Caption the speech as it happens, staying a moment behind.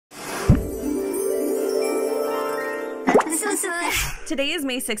Today is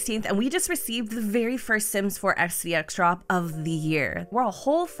May 16th and we just received the very first Sims 4 SDX drop of the year. We're a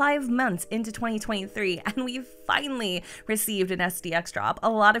whole 5 months into 2023 and we've finally received an SDX drop. A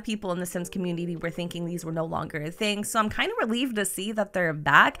lot of people in the Sims community were thinking these were no longer a thing, so I'm kind of relieved to see that they're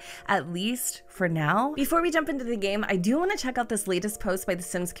back, at least for now. Before we jump into the game, I do want to check out this latest post by the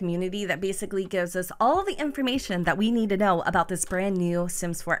Sims community that basically gives us all the information that we need to know about this brand new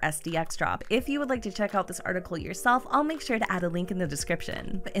Sims 4 SDX drop. If you would like to check out this article yourself, I'll make sure to add a link in the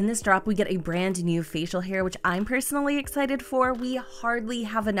description. But in this drop, we get a brand new facial hair, which I'm personally excited for. We hardly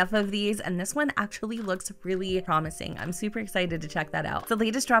have enough of these, and this one actually looks really promising. I'm super excited to check that out. The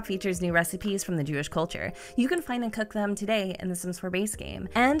latest drop features new recipes from the Jewish culture. You can find and cook them today in the Sims 4 base game.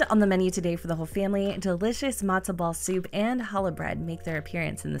 And on the menu today for the whole family, delicious matzo ball soup and challah bread make their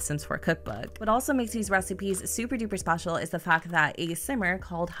appearance in the Sims 4 cookbook. What also makes these recipes super duper special is the fact that a simmer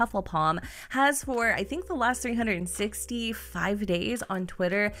called Hufflepalm has, for I think the last 365 days on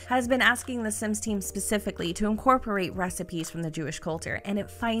Twitter, has been asking the Sims team specifically to incorporate recipes from the Jewish culture, and it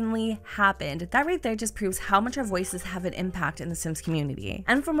finally happened. That right there just proves how much our voices have an impact in the Sims community.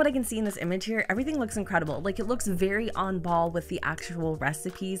 And from what I can see in this image here, everything looks incredible. Like, it looks very on ball with the actual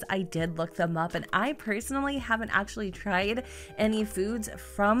recipes. I did look them up, and I personally haven't actually tried any foods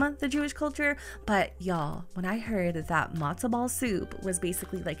from the Jewish culture, but y'all, when I heard that matzo ball soup was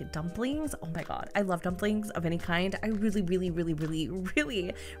basically like dumplings, oh my god, I love dumplings of any kind. I really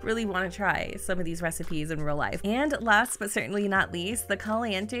want to try some of these recipes in real life. And last but certainly not least, the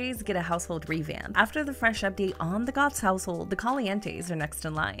Calientes get a household revamp. After the fresh update on the Goth's household, the Calientes are next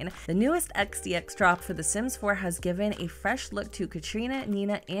in line. The newest SDX drop for The Sims 4 has given a fresh look to Katrina,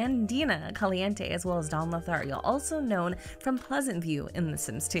 Nina, and Dina Caliente, as well as Don Lothario, also known from Pleasant View in The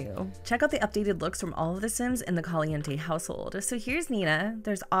Sims 2. Check out the updated looks from all of the Sims in the Caliente household. So here's Nina.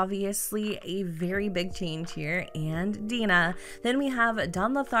 There's obviously a very big change here, and Dina. Then we have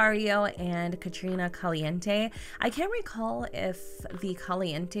Don Lothario and Katrina Caliente. I can't recall if the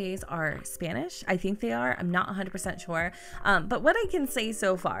Calientes are Spanish. I think they are. I'm not 100% sure. But what I can say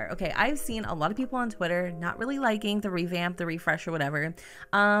so far, okay, I've seen a lot of people on Twitter not really liking the revamp, the refresh, or whatever.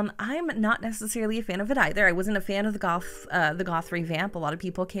 I'm not necessarily a fan of it either. I wasn't a fan of the goth revamp. A lot of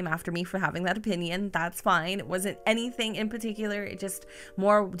people came after me for having that opinion. That's fine. It wasn't anything in particular. It just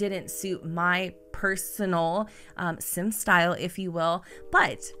more didn't suit my personal Sim style, if you will.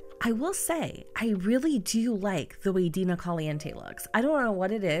 But I will say, I really do like the way Dina Caliente looks. I don't know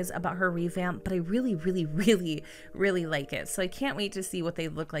what it is about her revamp, but I really like it. So I can't wait to see what they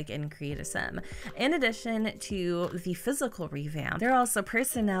look like in Create a Sim. In addition to the physical revamp, there are also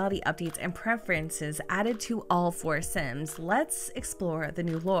personality updates and preferences added to all 4 Sims. Let's explore the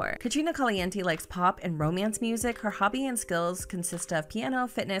new lore. Katrina Caliente likes pop and romance music. Her hobby and skills consist of piano,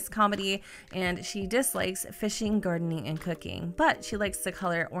 fitness, comedy, and she dislikes fishing, gardening, and cooking, but she likes the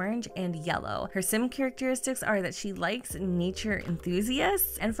color orange and yellow. Her Sim characteristics are that she likes nature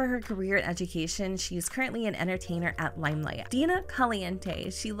enthusiasts, and for her career and education, she is currently an entertainer at Limelight. Dina Caliente,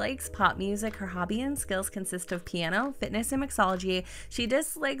 she likes pop music. Her hobby and skills consist of piano, fitness, and mixology. She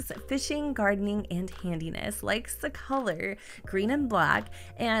dislikes fishing, gardening, and handiness, likes the color green and black,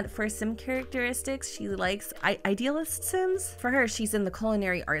 and for Sim characteristics, she likes idealist Sims. For her, she's in the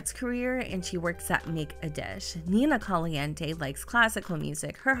culinary arts career, and she works at Make a Dish. Nina Caliente likes classical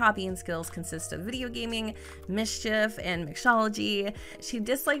music. Her hobby and skills consist of video gaming, mischief, and mixology. She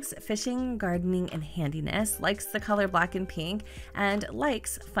dislikes fishing, gardening, and handiness, likes the color black and pink, and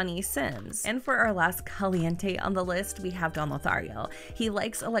likes funny Sims. And for our last Caliente on the list, we have Don Lothario. He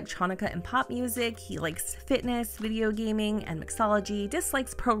likes electronica and pop music. He likes fitness, video gaming, and mixology,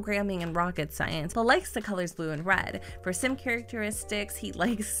 dislikes programming and rocket science, but likes the colors blue and red. For Sim characteristics, he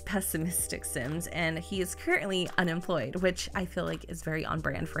likes pessimistic Sims, and he is currently unemployed, which I feel like is very on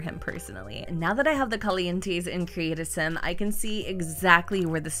brand for him personally. Now that I have the Calientes in Create a Sim, I can see exactly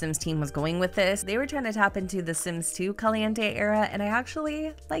where the Sims team was going with this. They were trying to tap into the Sims 2 Caliente era, and I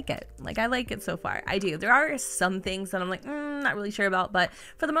actually like it. Like, I like it so far. I do. There are some things that I'm like, not really sure about, but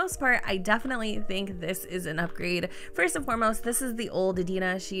for the most part, I definitely think this is an upgrade. First and foremost, this is the old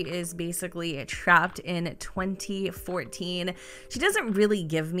Dina. She is basically trapped in 2014. She doesn't really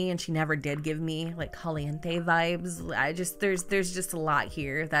give me, and she never did give me, like Caliente vibes. There's just a lot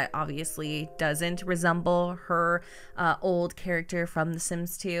here character that obviously doesn't resemble her old character from The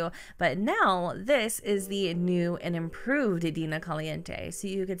Sims 2. But now this is the new and improved Dina Caliente. So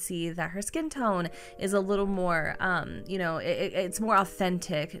you could see that her skin tone is a little more, you know, it's more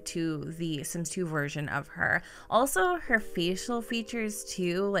authentic to the Sims 2 version of her. Also, her facial features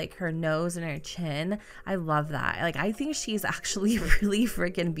too, like her nose and her chin. I love that. Like, I think she's actually really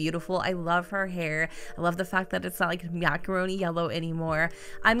freaking beautiful. I love her hair. I love the fact that it's not like macaroni yellow anymore.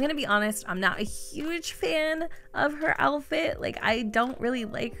 I'm gonna be honest, I'm not a huge fan of her outfit. Like, I don't really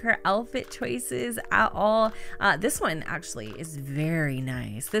like her outfit choices at all. This one actually is very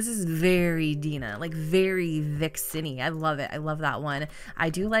nice. This is very Dina, like very Vixen-y. I love it. I love that one. I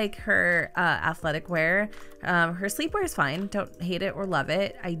do like her athletic wear. Her sleepwear is fine. Don't hate it or love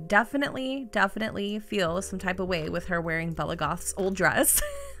it. I definitely feel some type of way with her wearing Bella Goth's old dress.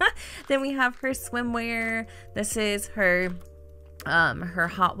 Then we have her swimwear. This is her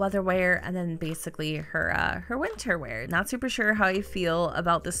hot weather wear, and then basically her winter wear. Not super sure how I feel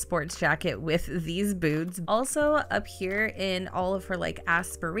about the sports jacket with these boots. Also up here in all of her like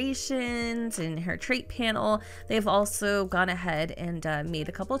aspirations and her trait panel, they've also gone ahead and made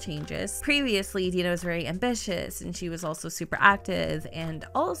a couple changes. Previously, Dina was very ambitious and she was also super active and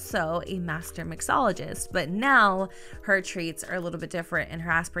also a master mixologist, but now her traits are a little bit different and her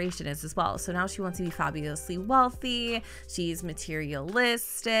aspiration is as well. So now she wants to be fabulously wealthy. She's materialistic.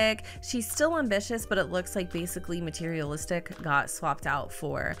 She's still ambitious, but it looks like basically materialistic got swapped out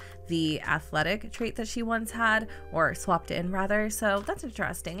for the athletic trait that she once had, or swapped in rather. So that's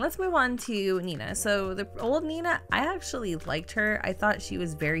interesting. Let's move on to Nina. So the old Nina, I actually liked her. I thought she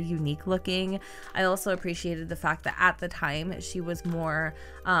was very unique looking. I also appreciated the fact that at the time she was more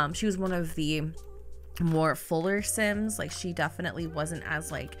she was one of the more fuller Sims. Like, she definitely wasn't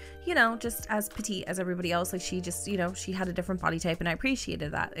as like, you know, just as petite as everybody else. Like, she just, you know, she had a different body type and I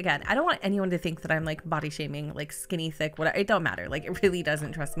appreciated that. Again, I don't want anyone to think that I'm like body shaming, like skinny, thick, whatever. It don't matter. Like, it really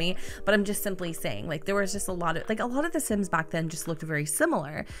doesn't, trust me. But I'm just simply saying, like, there was just a lot of the Sims back then just looked very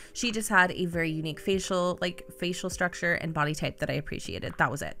similar. She just had a very unique facial structure and body type that I appreciated. That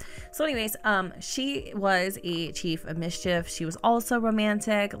was it. So anyways, she was a chief of mischief. She was also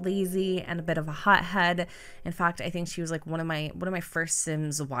romantic, lazy, and a bit of a hothead. In fact, I think she was like one of my first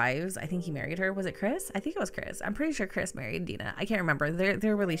Sims wives. I think he married her. Was it Chris? I think it was Chris. I'm pretty sure Chris married Dina. I can't remember.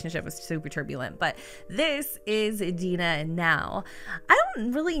 Their relationship was super turbulent, but this is Dina now. I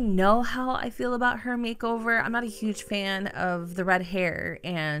don't really know how I feel about her makeover. I'm not a huge fan of the red hair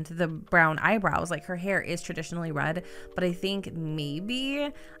and the brown eyebrows. Like, her hair is traditionally red, but I think maybe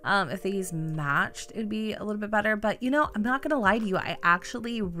if these matched, it'd be a little bit better. But, you know, I'm not gonna lie to you. I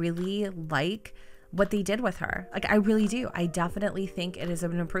actually really like what they did with her. Like, I really do. I definitely think it is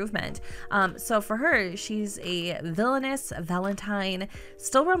an improvement. So for her, she's a villainous Valentine,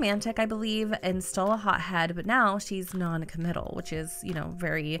 still romantic, I believe, and still a hothead, but now she's non-committal, which is, you know,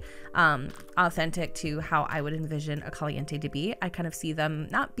 very authentic to how I would envision a Caliente to be. I kind of see them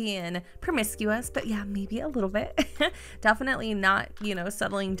not being promiscuous, but yeah, maybe a little bit. Definitely not, you know,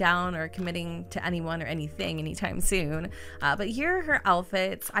 settling down or committing to anyone or anything anytime soon. But here are her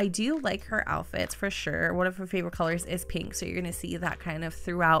outfits. I do like her outfits for sure. One of her favorite colors is pink, so you're gonna see that kind of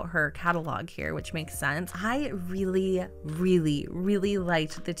throughout her catalog here, which makes sense. I really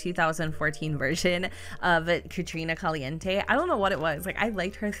liked the 2014 version of Katrina Caliente. I don't know what it was. Like, I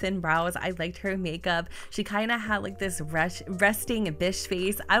liked her thin brows. I liked her makeup. She kind of had like this resting bish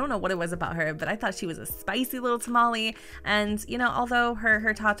face. I don't know what it was about her, but I thought she was a spicy little tamale. And, you know, although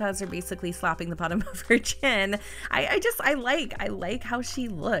her tatas are basically slapping the bottom of her chin, I like how she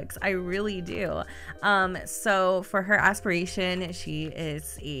looks. I really do. So for her aspiration, she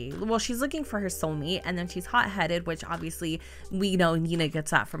is she's looking for her soulmate, and then she's hot-headed, which obviously we know Nina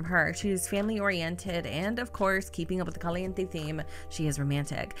gets that from her. She's family-oriented, and of course, keeping up with the Caliente theme, she is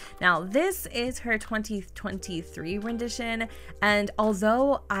romantic. Now, this is her 2023 rendition, and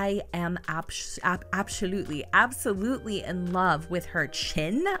although I am absolutely in love with her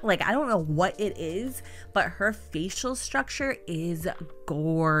chin, like, I don't know what it is, but her facial structure is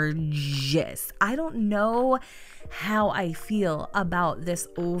gorgeous. I don't know how I feel about this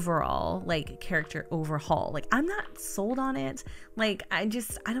overall, like, character overhaul. Like, I'm not sold on it. Like, I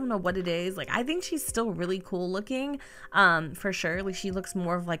don't know what it is. Like, I think she's still really cool looking, for sure. Like, she looks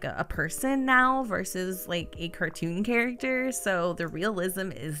more of like a person now versus like a cartoon character. So the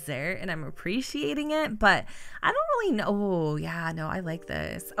realism is there and I'm appreciating it, but I don't really know. Oh yeah, no, I like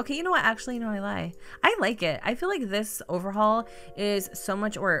this. Okay, you know what? Actually, no, I lie. I like it. I feel like this overhaul is so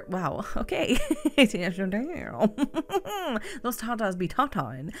much, or wow, okay. Damn. Those tatas be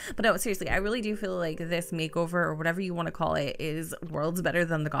tatain. But no, seriously, I really do feel like this makeover, or whatever you want to call it, is worlds better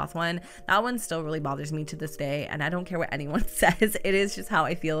than the goth one. That one still really bothers me to this day, and I don't care what anyone says. It is just how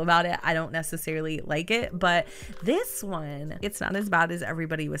I feel about it. I don't necessarily like it, but this one, it's not as bad as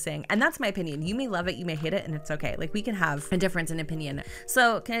everybody was saying, and that's my opinion. You may love it, you may hate it, and it's okay. Like, we can have a difference in opinion.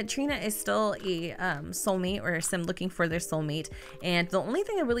 So Katrina is still a soulmate, or a sim looking for their soulmate, and the only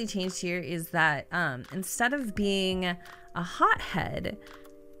thing that really changed here is that instead of being a hothead,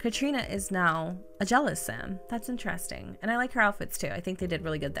 Katrina is now a jealous sim. That's interesting. And I like her outfits too. I think they did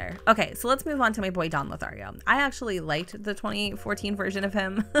really good there. Okay, so let's move on to my boy Don Lothario. I actually liked the 2014 version of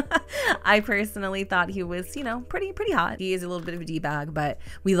him. I personally thought he was, you know, pretty hot. He is a little bit of a D-bag, but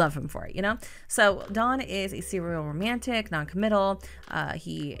we love him for it, you know? So Don is a serial romantic, non-committal.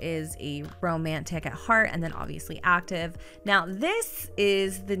 He is a romantic at heart, and then obviously active. Now, this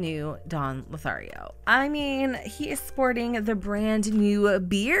is the new Don Lothario. I mean, he is sporting the brand new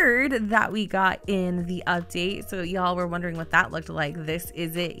beard that we got in the update. So y'all were wondering what that looked like. This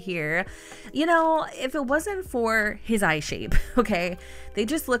is it here. You know, if it wasn't for his eye shape, okay, they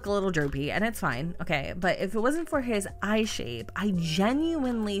just look a little droopy, and it's fine, okay, but if it wasn't for his eye shape, I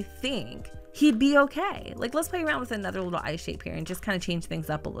genuinely think he'd be okay. Like, let's play around with another little eye shape here and just kind of change things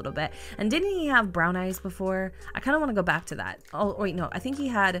up a little bit. And didn't he have brown eyes before? I kind of want to go back to that. Oh wait, no, I think he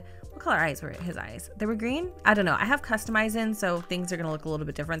had, what color eyes were his eyes? They were green? I don't know. I have customized in, so things are gonna look a little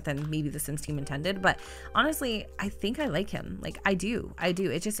bit different than maybe the Sims team intended, but honestly, I think I like him. Like, I do.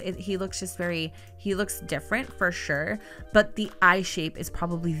 He looks just very, he looks different for sure, but the eye shape is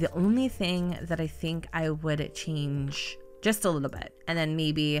probably the only thing that I think I would change just a little bit, and then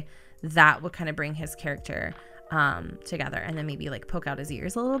maybe that would kind of bring his character together, and then maybe like poke out his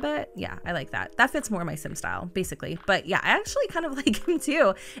ears a little bit. Yeah, I like that. That fits more my sim style, basically. But yeah, I actually kind of like him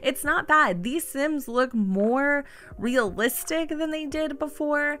too. It's not bad. These Sims look more realistic than they did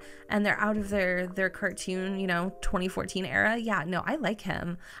before, and they're out of their cartoon, you know, 2014 era. Yeah, no, I like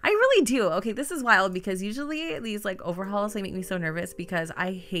him. I really do. Okay, this is wild because usually these like overhauls, they make me so nervous because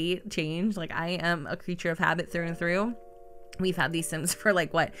I hate change. Like, I am a creature of habit through and through. We've had these Sims for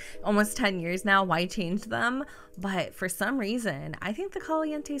like, what, almost 10 years now. Why change them? But for some reason, I think the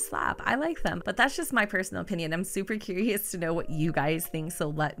Caliente slap. I like them, but that's just my personal opinion. I'm super curious to know what you guys think, so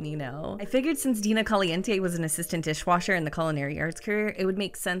let me know. I figured since Dina Caliente was an assistant dishwasher in the culinary arts career, it would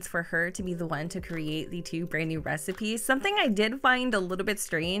make sense for her to be the one to create the 2 brand new recipes. Something I did find a little bit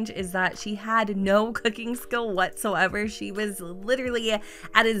strange is that she had no cooking skill whatsoever. She was literally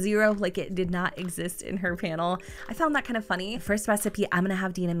at a 0, like it did not exist in her panel. I found that kind of funny. The first recipe I'm gonna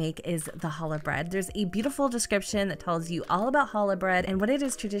have Dina make is the challah bread. There's a beautiful description that tells you all about challah bread and what it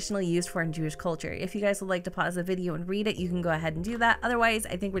is traditionally used for in Jewish culture. If you guys would like to pause the video and read it, you can go ahead and do that. Otherwise,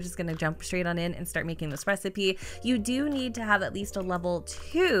 I think we're just gonna jump straight on in and start making this recipe. You do need to have at least a level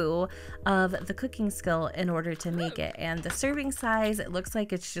 2 of the cooking skill in order to make it. And the serving size, it looks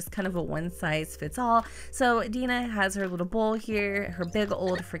like it's just kind of a one size fits all. So Dina has her little bowl here, her big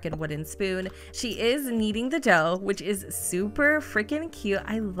old freaking wooden spoon. She is kneading the dough, which is super freaking cute.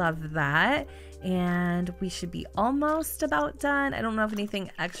 I love that. And we should be almost about done. I don't know if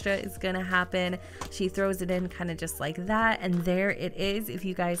anything extra is gonna happen. She throws it in kind of just like that, and there it is. If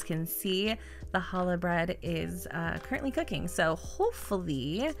you guys can see, the challah bread is currently cooking, so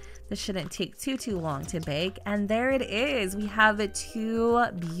hopefully this shouldn't take too long to bake. And there it is. We have 2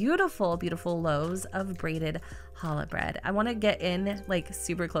 beautiful loaves of braided challah bread. I want to get in like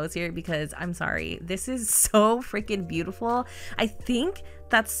super close here because I'm sorry, this is so freaking beautiful. I think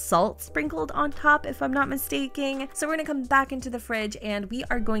that's salt sprinkled on top, if I'm not mistaken. So we're gonna come back into the fridge and we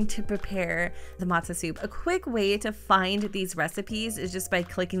are going to prepare the matzah soup. A quick way to find these recipes is just by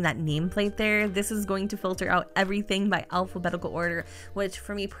clicking that nameplate there. This is going to filter out everything by alphabetical order, which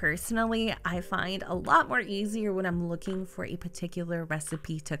for me personally, I find a lot more easier when I'm looking for a particular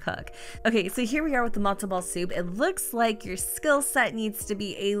recipe to cook. Okay, so here we are with the matzah ball soup. It looks like your skill set needs to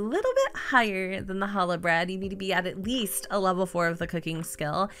be a little bit higher than the challah bread. You need to be at least a level 4 of the cooking skill,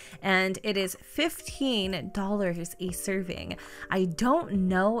 and it is $15 a serving. I don't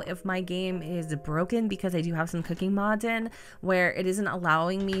know if my game is broken because I do have some cooking mods in where it isn't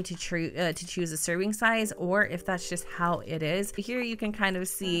allowing me to choose a serving size, or if that's just how it is. Here you can kind of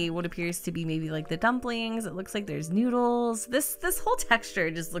see what appears to be maybe like the dumplings. It looks like there's noodles. This whole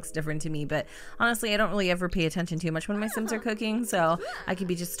texture just looks different to me, but honestly, I don't really ever pay attention too much when my Sims are cooking, so I could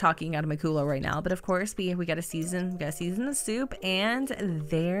be just talking out of my culo right now. But of course, we gotta season the soup, and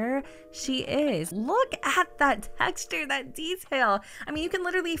there she is. Look at that texture, that detail. I mean, you can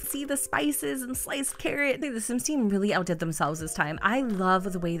literally see the spices and sliced carrot. The Sims team really outdid themselves this time. I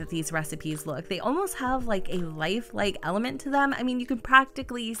love the way that these recipes look. They almost have like a lifelike element to them. I mean, you can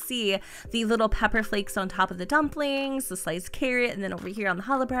practically see the little pepper flakes on top of the dumplings, the sliced carrot, and then over here on the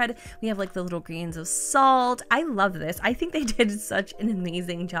challah bread, we have like the little grains of salt. I love this. I think they did such an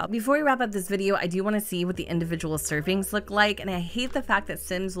amazing job. Before we wrap up this video, I do want to see what the individual servings look like, and I hate the fact that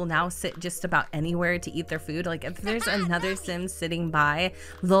Sims will now sit just about anywhere to eat their food. Like if there's another Sim sitting by,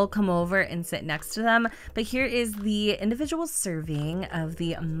 they'll come over and sit next to them. But here is the individual serving of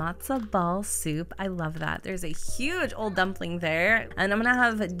the matzo ball soup. I love that. There's a huge old dumpling there, and I'm gonna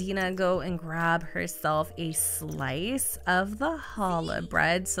have Dina go and grab herself a slice of the challah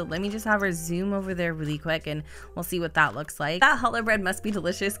bread. So let me just have her zoom over there really quick and we'll see what that looks like. That challah bread must be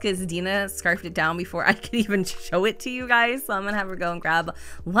delicious because Dina scarfed it down before I could even show it to you guys. So I'm gonna have her go and grab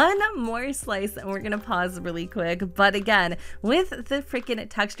one more slice and we're gonna pause really quick. But again, with the freaking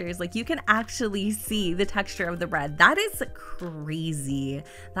textures, like you can actually see the texture of the bread. That is crazy.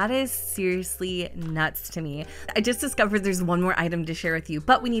 That is seriously nuts to me. I just discovered there's one more item to share with you,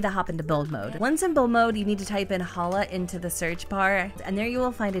 but we need to hop into build mode. Once in build mode, you need to type in challah into the search bar, and there you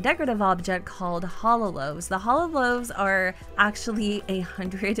will find a decorative object called challah loaves. The challah loaves are actually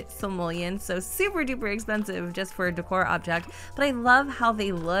 100 simoleons, so super duper expensive just for a decor object, but I love how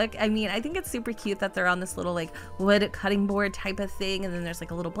they look. I mean, I think it's super cute that they're on this little like wood cutting board type of thing, and then there's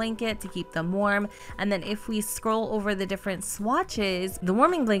like a little blanket to keep them warm. And then if we scroll over the different swatches, the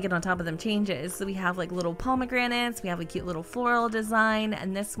warming blanket on top of them changes. So we have like little pomegranates, we have a cute little floral design,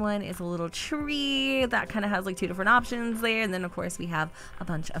 and this one is a little tree that kind of has like two different options there. And then of course we have a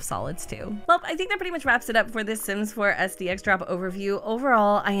bunch of solids too. Well, I think that pretty much wraps it up for this Sims 4 SDX Drop overview.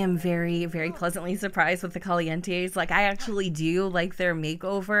 Overall, I am very pleasantly surprised with the Calientes. Like I actually do like their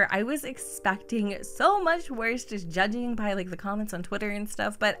makeover. I was expecting so much worse just judging by like the comments on Twitter and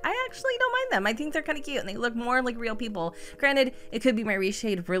stuff, but I actually don't mind them. I think they're kind of cute and they look more like real people. Granted, it could be my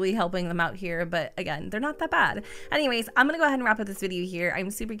reshade really helping them out here, but again, they're not that bad. Anyways, I'm gonna go ahead and wrap up this video here.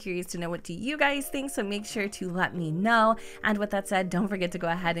 I'm super curious to know what do you guys think, so make sure to let me know. And with that said, don't forget to go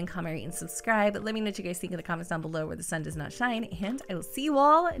ahead and comment, rate, and subscribe. Let me know what you guys think in the comments down below where the sun does not shine, and I will see you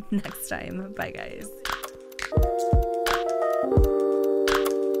all next time. Bye guys.